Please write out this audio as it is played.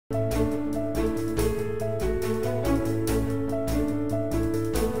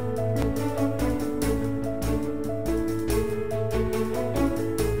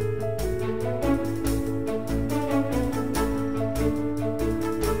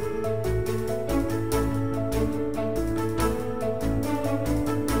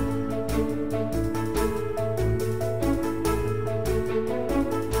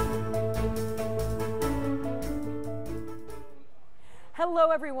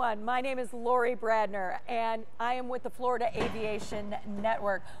Hello everyone, my name is Lori Bradner and I am with the Florida Aviation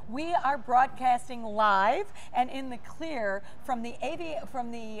Network. We are broadcasting live and in the clear from the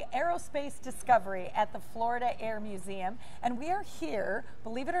Aerospace Discovery at the Florida Air Museum, and we are here,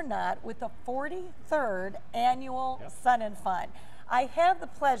 believe it or not, with the 43rd Annual Sun and Fun. I have the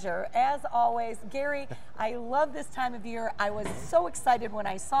pleasure, as always, Gary, I love this time of year. I was so excited when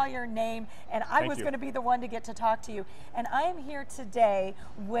I saw your name, and I was going to be the one to get to talk to you. And I am here today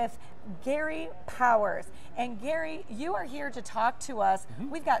with Gary Powers. And Gary, you are here to talk to us.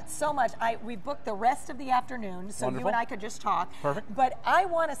 We've got so much. We've booked the rest of the afternoon, so you and I could just talk. Perfect. But I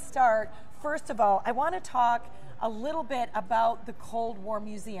want to start, first of all, I want to talk a little bit about the Cold War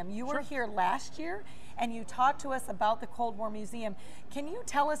Museum. You were here last year, and you talked to us about the Cold War Museum. Can you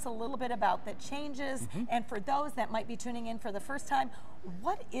tell us a little bit about the changes? And for those that might be tuning in for the first time,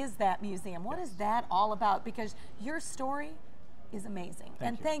 what is that museum? What is that all about? Because your story is amazing.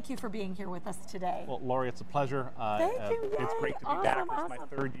 Thank you for being here with us today. Well, Lori, it's a pleasure. Thank you. It's great to be back. It's my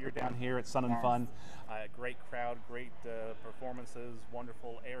third year down here at Sun and Fun. Great crowd, great performances,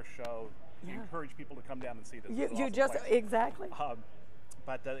 wonderful air show. You encourage people to come down and see this. You just, exactly.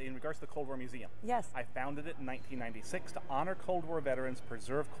 But in regards to the Cold War Museum, I founded it in 1996 to honor Cold War veterans,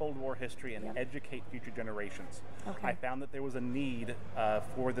 preserve Cold War history, and educate future generations. I found that there was a need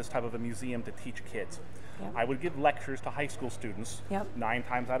for this type of a museum to teach kids. I would give lectures to high school students, 9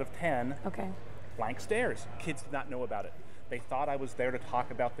 times out of 10, blank stares. Kids did not know about it. They thought I was there to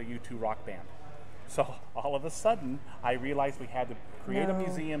talk about the U2 rock band. So all of a sudden, I realized we had to create a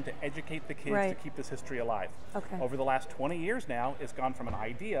museum to educate the kids to keep this history alive. Over the last 20 years now, it's gone from an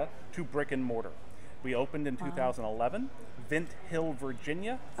idea to brick and mortar. We opened in 2011, Vint Hill,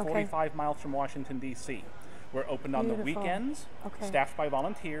 Virginia, 45 miles from Washington, D.C. We're opened on the weekends, staffed by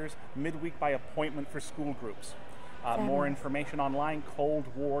volunteers, midweek by appointment for school groups. More information online,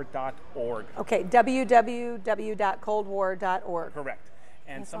 coldwar.org. Okay, www.coldwar.org. Correct.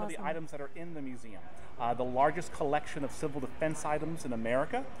 And some of the items that are in the museum. The largest collection of civil defense items in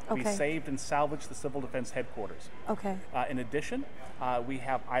America. We saved and salvaged the Civil Defense Headquarters. In addition, we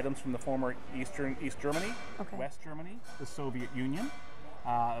have items from the former East Germany, West Germany, the Soviet Union,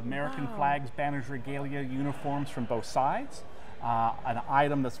 American flags, banners, regalia, uniforms from both sides. An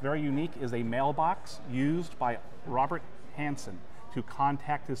item that's very unique is a mailbox used by Robert Hansen to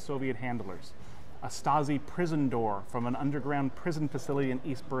contact his Soviet handlers. A Stasi prison door from an underground prison facility in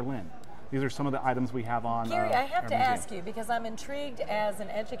East Berlin. These are some of the items we have on Gary, I have to ask you, because I'm intrigued as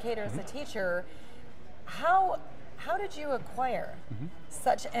an educator, as a teacher, how did you acquire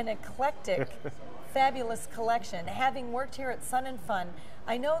such an eclectic, fabulous collection? Having worked here at Sun and Fun,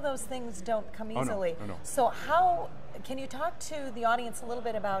 I know those things don't come easily. So how, can you talk to the audience a little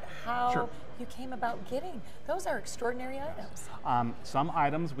bit about how you came about getting? Those are extraordinary items. Some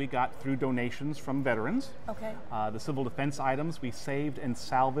items we got through donations from veterans. The civil defense items, we saved and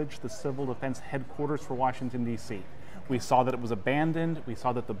salvaged the Civil Defense Headquarters for Washington, D.C. We saw that it was abandoned. We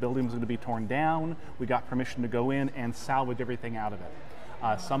saw that the building was going to be torn down. We got permission to go in and salvage everything out of it.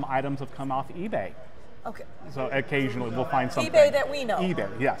 Some items have come off eBay. So occasionally we'll find something. eBay that we know. eBay,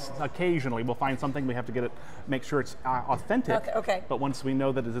 yes. Occasionally we'll find something. We have to get it, make sure it's authentic. But once we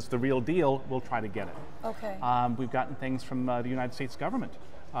know that it's the real deal, we'll try to get it. We've gotten things from the United States government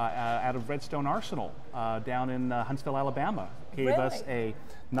out of Redstone Arsenal down in Huntsville, Alabama. Gave us a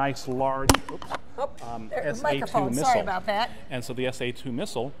nice large SA-2 missile. Sorry about that. And so the SA-2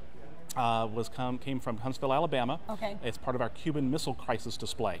 missile came from Huntsville, Alabama. It's part of our Cuban Missile Crisis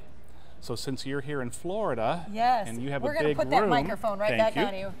display. So since you're here in Florida, and you have a big room, we're going to put that microphone right back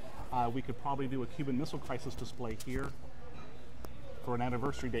on you. We could probably do a Cuban Missile Crisis display here for an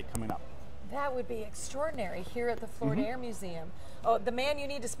anniversary date coming up. That would be extraordinary here at the Florida Air Museum. Oh, the man you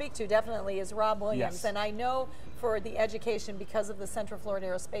need to speak to definitely is Rob Williams, and I know for the education, because of the Central Florida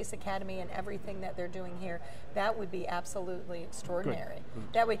Aerospace Academy and everything that they're doing here, that would be absolutely extraordinary.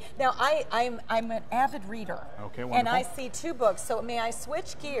 That way, now I'm an avid reader, and I see 2 books. So may I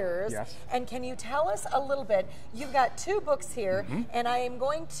switch gears? And can you tell us a little bit? You've got 2 books here, and I am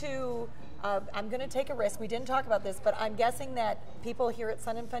going to. I'm going to take a risk. We didn't talk about this, but I'm guessing that people here at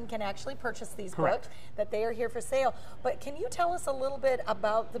Sun and Fun can actually purchase these books, that they are here for sale. But can you tell us a little bit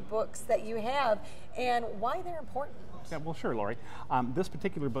about the books that you have and why they're important? Yeah, well, sure, Lori. This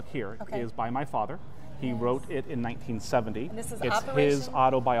particular book here is by my father. He wrote it in 1970. And this is it's his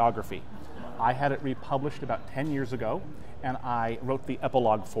autobiography. I had it republished about 10 years ago, and I wrote the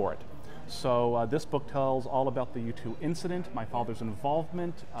epilogue for it. So this book tells all about the U2 incident, my father's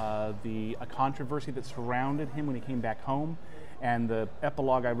involvement, the controversy that surrounded him when he came back home, and the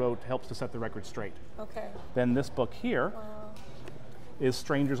epilogue I wrote helps to set the record straight. Then this book here is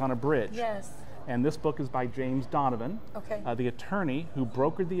Strangers on a Bridge. Yes. And this book is by James Donovan, okay. The attorney who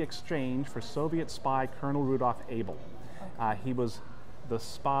brokered the exchange for Soviet spy Colonel Rudolph Abel. Okay. He was the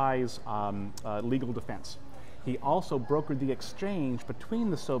spy's legal defense. He also brokered the exchange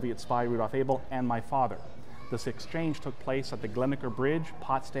between the Soviet spy Rudolph Abel and my father. This exchange took place at the Glennecker Bridge,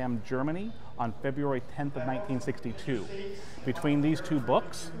 Potsdam, Germany, on February 10th of 1962. Between these two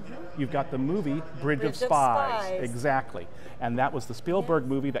books, you've got the movie Bridge of Spies. Exactly. And that was the Spielberg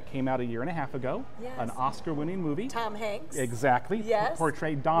movie that came out a year and a half ago, an Oscar-winning movie. Tom Hanks. Exactly.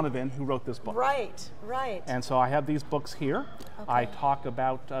 Portrayed Donovan, who wrote this book. Right, right. And so I have these books here. I talk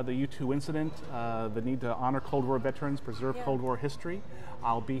about the U-2 incident, the need to honor Cold War veterans, preserve Cold War history.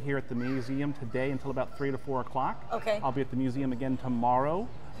 I'll be here at the museum today until about 3 to 4 o'clock. Okay. I'll be at the museum again tomorrow.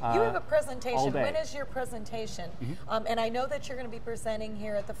 You have a presentation. All day. When is your presentation? And I know that you're going to be presenting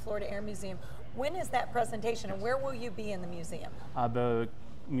here at the Florida Air Museum. When is that presentation, and where will you be in the museum? The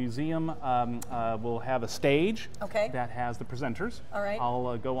museum will have a stage that has the presenters. All right.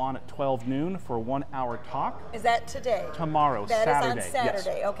 I'll go on at 12 noon for a 1-hour talk. Is that today? Tomorrow, Saturday. That is on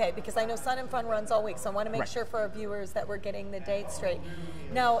Saturday, okay, because I know Sun and Fun runs all week, so I want to make sure for our viewers that we're getting the date straight.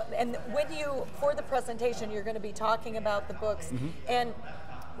 Now, and when you, for the presentation, you're going to be talking about the books, and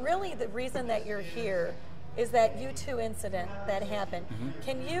really the reason that you're here is that U-2 incident that happened.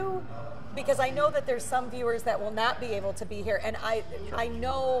 Can you, because I know that there's some viewers that will not be able to be here, and I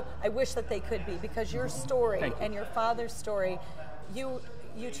know, I wish that they could be, because your story and your father's story, you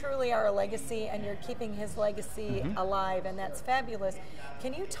truly are a legacy, and you're keeping his legacy alive, and that's fabulous.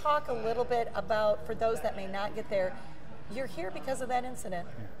 Can you talk a little bit about, for those that may not get there, you're here because of that incident.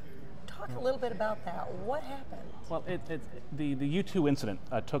 Talk a little bit about that. What happened? Well, the U-2 incident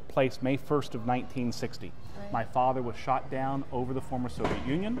took place May 1st of 1960. Right. My father was shot down over the former Soviet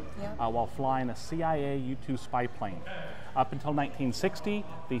Union while flying a CIA U-2 spy plane. Up until 1960,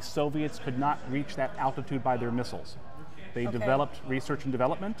 the Soviets could not reach that altitude by their missiles. They developed research and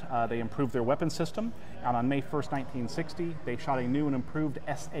development, they improved their weapon system, and on May 1st, 1960, they shot a new and improved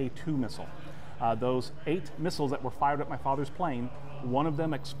SA-2 missile. Those 8 missiles that were fired at my father's plane, one of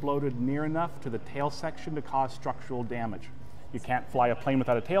them exploded near enough to the tail section to cause structural damage. You can't fly a plane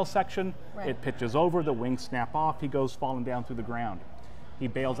without a tail section. It pitches over, the wings snap off, he goes falling down through the ground. He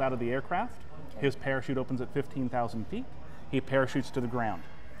bails out of the aircraft. His parachute opens at 15,000 feet. He parachutes to the ground.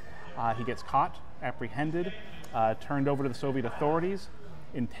 He gets caught, apprehended, turned over to the Soviet authorities,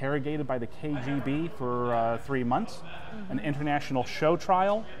 interrogated by the KGB for 3 months, an international show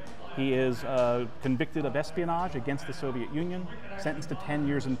trial. He is convicted of espionage against the Soviet Union, sentenced to 10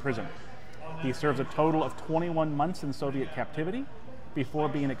 years in prison. He serves a total of 21 months in Soviet captivity before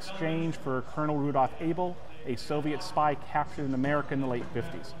being exchanged for Colonel Rudolph Abel, a Soviet spy captured in America in the late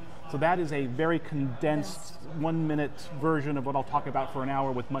 50s. So that is a very condensed 1-minute version of what I'll talk about for an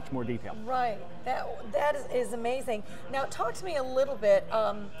hour with much more detail. Right, that is amazing. Now talk to me a little bit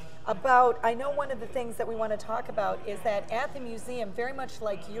about, I know one of the things that we want to talk about is that at the museum, very much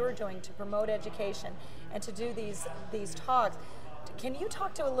like you're doing to promote education and to do these talks, can you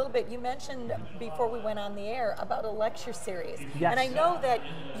talk to a little bit, you mentioned before we went on the air about a lecture series. Yes. And I know that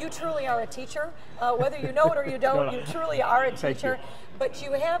you truly are a teacher, whether you know it or you don't, you truly are a teacher. But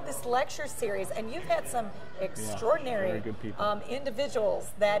you have this lecture series, and you've had some extraordinary very good people. Individuals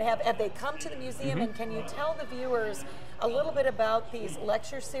that have they come to the museum, and can you tell the viewers a little bit about these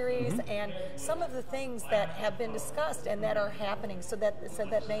lecture series and some of the things that have been discussed and that are happening so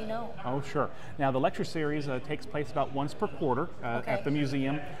that they know? Oh, sure. Now, the lecture series takes place about once per quarter at the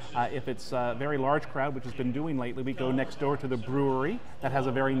museum. If it's a very large crowd, which has been doing lately, we go next door to the brewery that has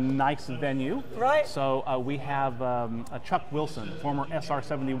a very nice venue. Right. So we have Chuck Wilson, former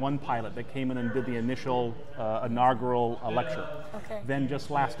SR-71 pilot that came in and did the initial inaugural lecture. Then just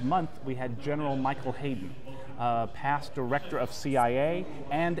last month, we had General Michael Hayden, past director of CIA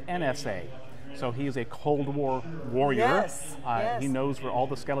and NSA. So he is a Cold War warrior. He knows where all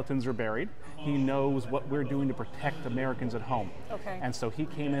the skeletons are buried. He knows what we're doing to protect Americans at home. And so he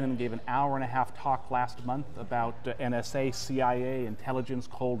came in and gave an hour-and-a-half talk last month about NSA, CIA, intelligence,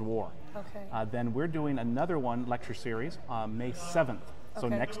 Cold War. Then we're doing another lecture series May 7th. So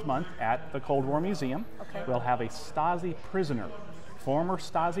next month at the Cold War Museum, we'll have a Stasi prisoner, former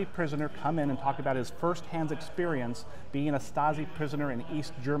Stasi prisoner, come in and talk about his first-hand experience being a Stasi prisoner in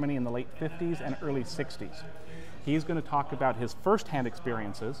East Germany in the late 50s and early 60s. He's going to talk about his first-hand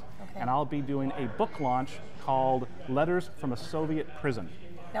experiences, and I'll be doing a book launch called Letters from a Soviet Prison.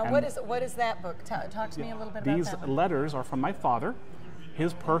 Now, what is that book? Talk to me a little bit about that. These letters are from my father,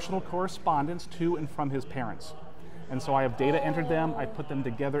 his personal correspondence to and from his parents. And so I have data entered them, I put them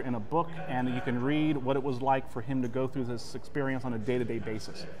together in a book, and you can read what it was like for him to go through this experience on a day-to-day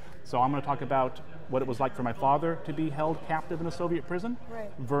basis. So I'm going to talk about what it was like for my father to be held captive in a Soviet prison.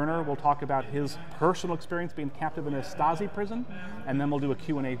 Right. Werner will talk about his personal experience being captive in a Stasi prison, and then we'll do a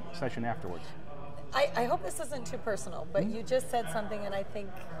Q&A session afterwards. I hope this isn't too personal, but you just said something, and I think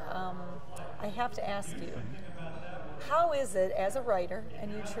I have to ask you, how is it as a writer,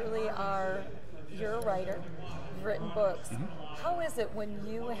 and you truly are, you're a writer, you've written books, how is it when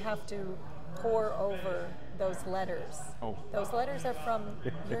you have to pore over those letters? Oh. Those letters are from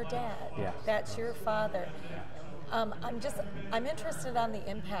your dad. Yes. That's your father. I'm interested on the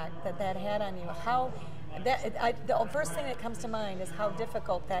impact that had on you. The first thing that comes to mind is how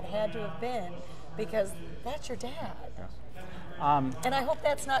difficult that had to have been, because that's your dad. Yes. And I hope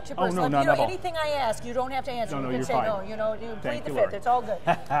that's not too personal. Oh, no, you know, not at all. Anything I ask, you don't have to answer. No, you can you're say fine. no. You know, you plead the Lord. fifth. It's all good.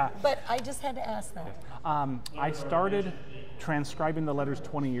 But I just had to ask that. I started transcribing the letters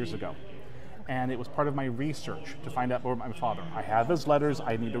 20 years ago. And it was part of my research to find out more about my father. I have his letters.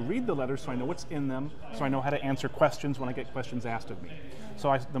 I need to read the letters so I know what's in them, so I know how to answer questions when I get questions asked of me.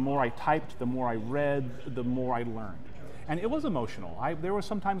 So the more I typed, the more I read, the more I learned. And it was emotional. There were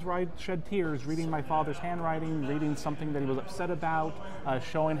some times where I shed tears reading my father's handwriting, reading something that he was upset about,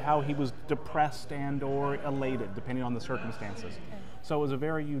 showing how he was depressed and or elated, depending on the circumstances. So it was a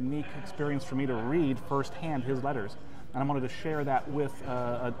very unique experience for me to read firsthand his letters. And I wanted to share that with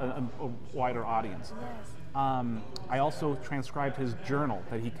a wider audience. Yes. I also transcribed his journal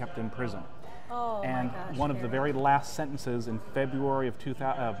that he kept in prison. Oh, and my gosh, one of the very last sentences in February of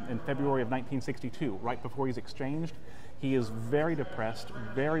 1962, right before he's exchanged, he is very depressed,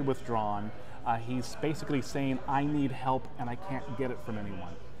 very withdrawn. He's basically saying, I need help and I can't get it from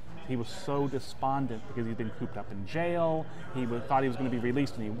anyone. He was so despondent because he'd been cooped up in jail. He thought he was going to be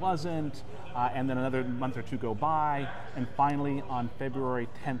released and he wasn't. And then another month or two go by. And finally, on February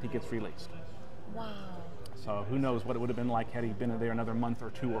 10th, he gets released. Wow. So who knows what it would have been like had he been there another month or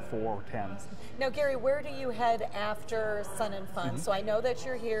 2 or 4 or 10. Now, Gary, where do you head after Sun and Fun? So I know that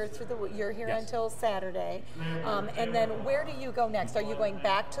you're here Yes. until Saturday, and then where do you go next? Are you going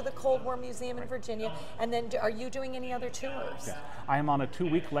back to the Cold War Museum in Virginia, and then are you doing any other tours? Yes. I am on a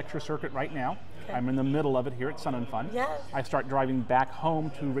 2-week lecture circuit right now. Okay. I'm in the middle of it here at Sun and Fun. Yes. I start driving back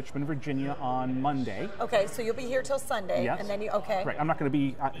home to Richmond, Virginia on Monday. Okay, so you'll be here till Sunday, yes. and then okay. Right, I'm not going to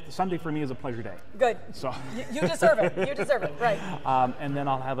be, Sunday for me is a pleasure day. Good. So you deserve it. You deserve it, right. And then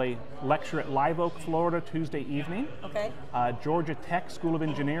I'll have a lecture at Live Oak, Florida, Tuesday evening. Okay. Georgia Tech School of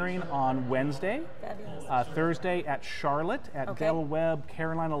Engineering on Wednesday. Fabulous. Thursday at Charlotte at Del Webb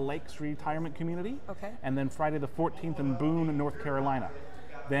Carolina Lakes Retirement Community. Okay. And then Friday the 14th in Boone, North Carolina.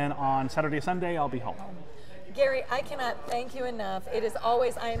 Then on Saturday, Sunday, I'll be home. Gary, I cannot thank you enough. It is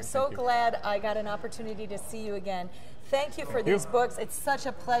always, I am so glad I got an opportunity to see you again. Thank you for these books. It's such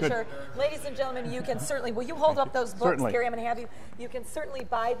a pleasure. Good. Ladies and gentlemen, you can certainly, will you hold up those books? Certainly. Gary, I'm going to have you. You can certainly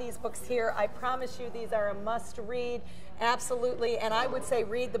buy these books here. I promise you these are a must read. Absolutely. And I would say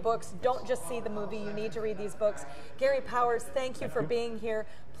read the books. Don't just see the movie. You need to read these books. Gary Powers, thank you for being here.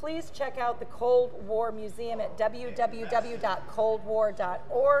 Please check out the Cold War Museum at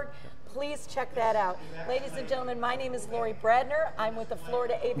www.coldwar.org. Please check that out. Ladies and gentlemen, my name is Lori Bradner. I'm with the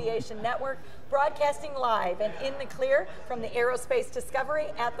Florida Aviation Network, broadcasting live and in the clear from the Aerospace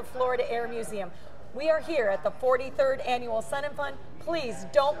Discovery at the Florida Air Museum. We are here at the 43rd Annual Sun and Fun. Please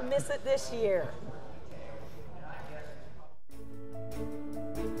don't miss it this year.